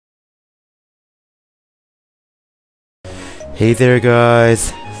Hey there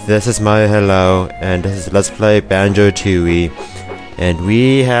guys, this is my hello, and this is Let's Play Banjo-Tooie, and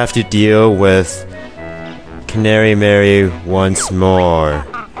we have to deal with Canary Mary once more.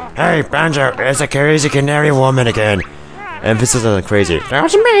 Hey Banjo, it's a crazy canary woman again. Emphasis on crazy.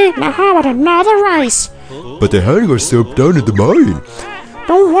 That's me, now how about another rice? But the hand got slipped down in the mine.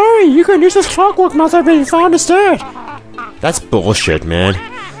 Don't worry, you can use this clockwork method being found instead. That's bullshit, man.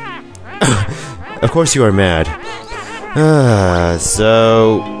 Of course you are mad.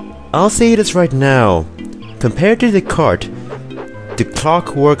 So I'll say this right now. Compared to the cart, the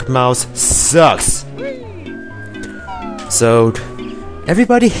clockwork mouse sucks. So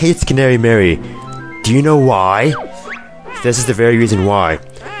everybody hates Canary Mary. Do you know why? This is the very reason why.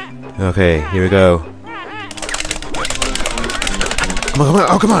 Okay, here we go. Come on, come on,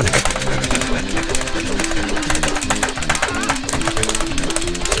 oh come on!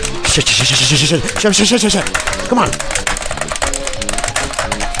 Shit. Come on!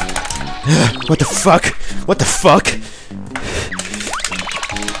 What the fuck? What the fuck?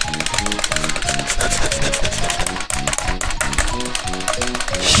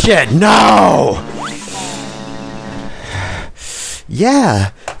 Shit, no!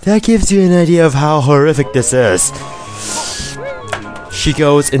 Yeah, that gives you an idea of how horrific this is. She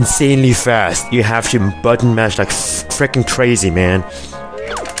goes insanely fast. You have to button mash like freaking crazy, man.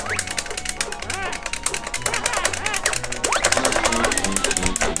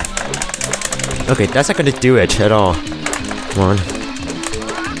 Okay, that's not gonna do it at all. Come on.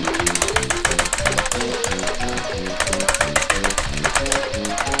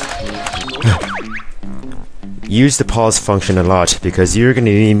 Use the pause function a lot because you're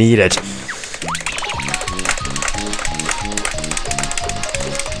gonna need it.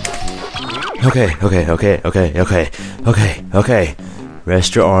 Okay.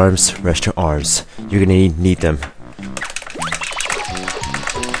 Rest your arms, rest your arms. You're gonna need them.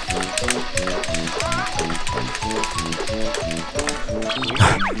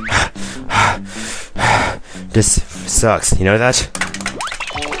 This sucks, you know that?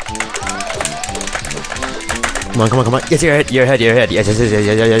 Come on. Yes, your head. Yes.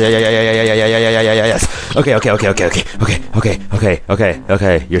 Okay.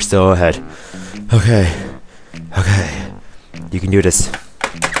 You're still ahead. Okay. You can do this.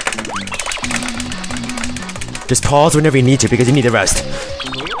 Just pause whenever you need to because you need to rest.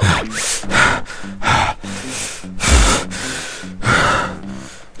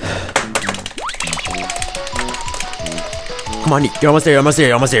 Come on, you're almost there,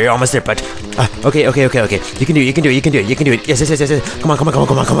 but okay. You can do it. Yes. Come on.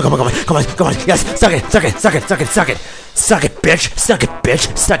 Yes, suck it,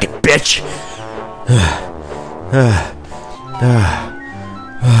 bitch.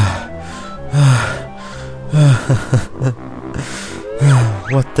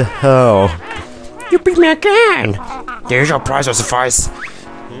 What the hell? You beat me again. There's your prize will suffice.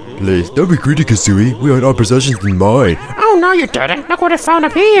 Please, don't be greedy, Kazooie. We had our possessions in mine. Oh, no you didn't. Look what I found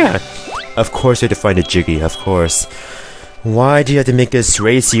up here. Of course you had to find a Jiggy, of course. Why do you have to make us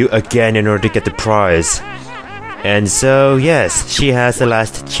race you again in order to get the prize? And so, yes, she has the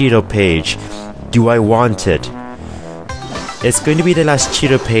last Cheeto page. Do I want it? It's going to be the last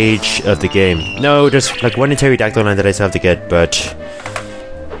Cheeto page of the game. No, there's like one pterodactyl line that I still have to get, but...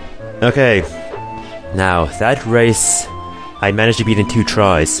 Okay. Now, that race, I managed to beat in 2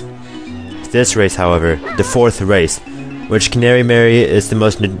 tries. This race, however, the 4th race, which Canary Mary is the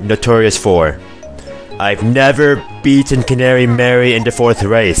most notorious for. I've never beaten Canary Mary in the 4th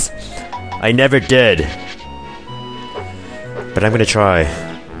race. I never did. But I'm gonna try.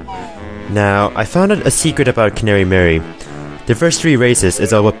 Now, I found out a secret about Canary Mary. The first 3 races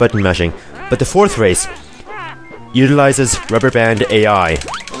is all about button mashing, but the 4th race utilizes rubber band AI.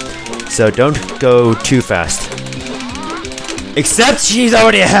 So don't go too fast. Except she's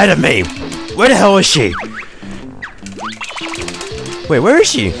already ahead of me! Where the hell is she? Wait, where is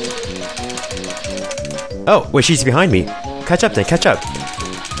she? Oh, wait, she's behind me. Catch up then, catch up.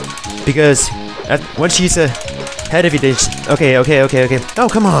 Because once she's ahead of you, then okay. Oh,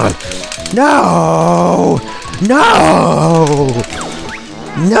 come on. No!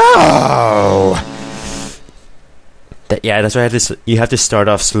 That's why you have to start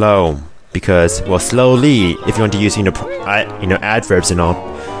off slow. Because, well, slowly, if you want to use, adverbs and all.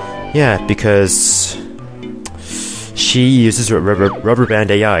 Yeah, because she uses rubber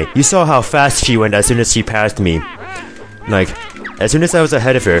band AI. You saw how fast she went as soon as she passed me. Like, as soon as I was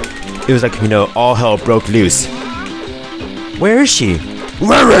ahead of her, it was like, all hell broke loose. Where is she?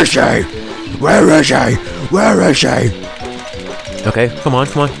 Okay, come on.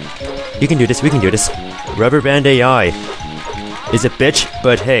 You can do this, we can do this. Rubber band AI. is a bitch,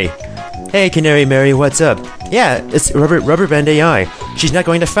 but hey. Hey, Canary Mary, what's up? Yeah, it's Rubber Band AI. She's not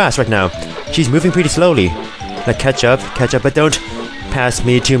going that fast right now. She's moving pretty slowly. Like, catch up, but don't pass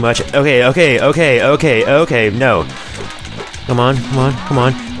me too much. Okay, no. Come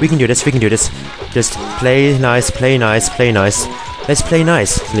on. We can do this. Just play nice. Let's play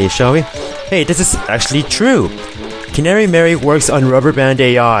nicely, shall we? Hey, this is actually true. Canary Mary works on Rubber Band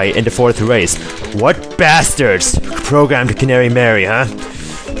AI in the 4th race. What bastards programmed Canary Mary, huh?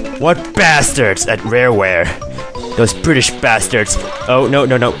 What bastards at Rareware? Those British bastards. Oh, no.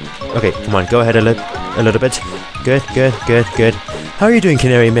 Okay, come on, go ahead a little bit. Good. How are you doing,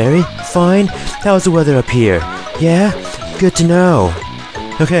 Canary Mary? Fine. How's the weather up here? Yeah? Good to know.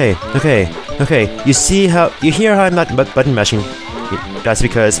 Okay. You hear how I'm not button mashing? That's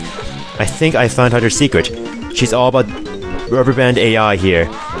because I think I found out her secret. She's all about Rubber Band AI here.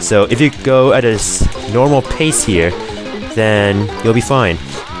 So if you go at a normal pace here, then you'll be fine.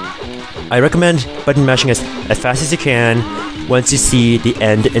 I recommend button mashing as fast as you can once you see the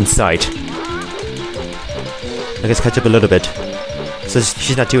end in sight. I guess catch up a little bit. So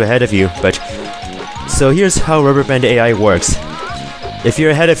she's not too ahead of you, but... So here's how Rubber Band AI works. If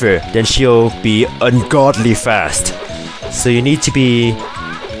you're ahead of her, then she'll be ungodly fast. So you need to be...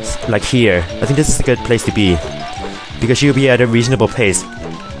 like here. I think this is a good place to be. Because she'll be at a reasonable pace.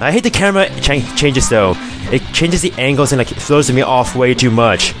 I hate the camera changes though. It changes the angles and like throws me off way too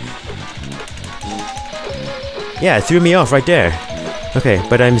much. Yeah, it threw me off right there. Okay,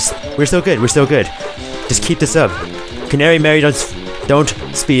 but we're still good. Just keep this up. Canary Mary, don't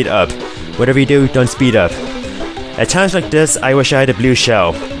speed up. Whatever you do, don't speed up. At times like this, I wish I had a blue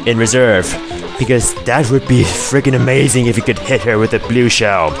shell in reserve, because that would be freaking amazing if you could hit her with a blue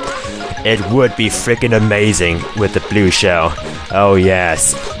shell. It would be freaking amazing with the blue shell. Oh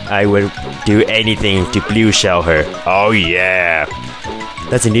yes, I would do anything to blue shell her. Oh yeah.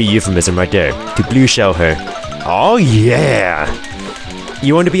 That's a new euphemism right there. To blue shell her. Oh yeah!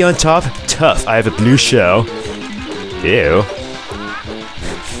 You want to be on top? Tough, I have a blue shell. Ew.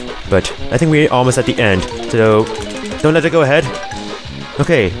 But I think we're almost at the end, so don't let it go ahead.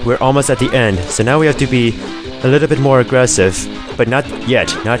 Okay, we're almost at the end, so now we have to be a little bit more aggressive. But not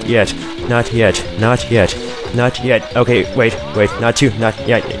yet. Okay, wait, not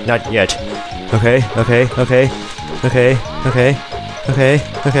yet.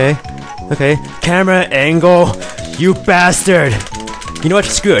 Okay, camera angle, you bastard! You know what?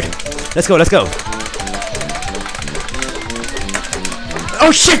 Screw it. Let's go.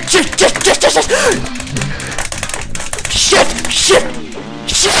 Oh shit!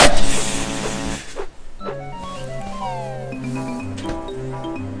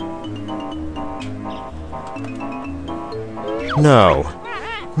 No.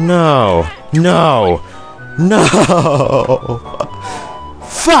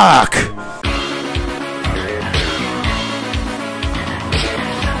 Fuck!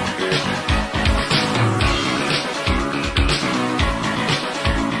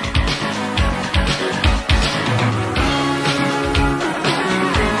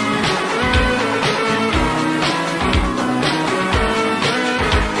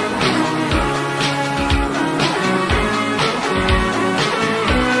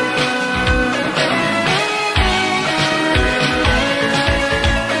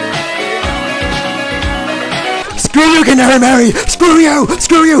 Screw you, Canary Mary! Screw you!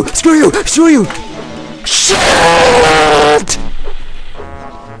 Shit!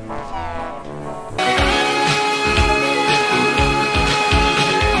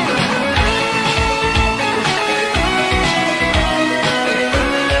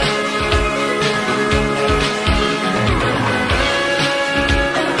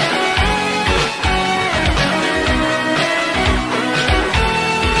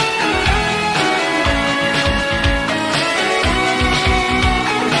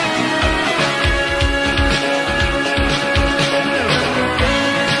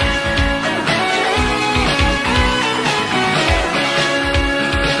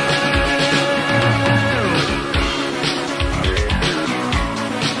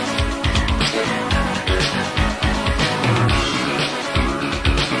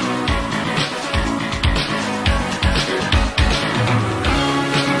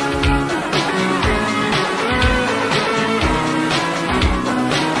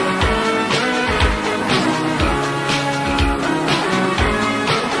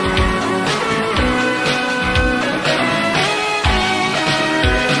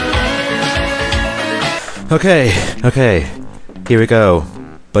 Okay, here we go.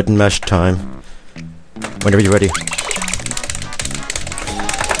 Button mash time. Whenever you're ready.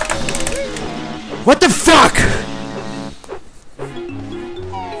 What the fuck?!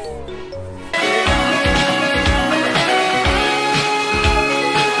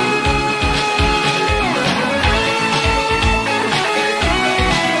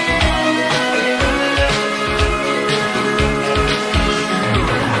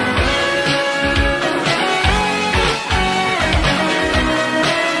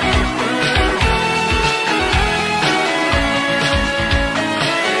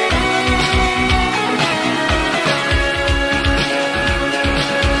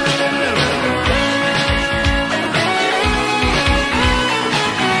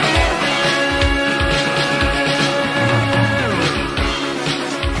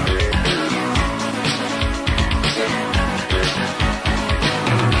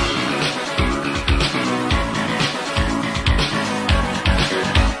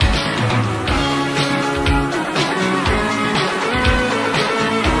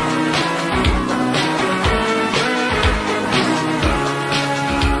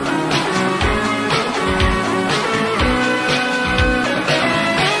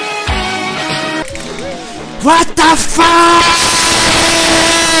 What the fuck?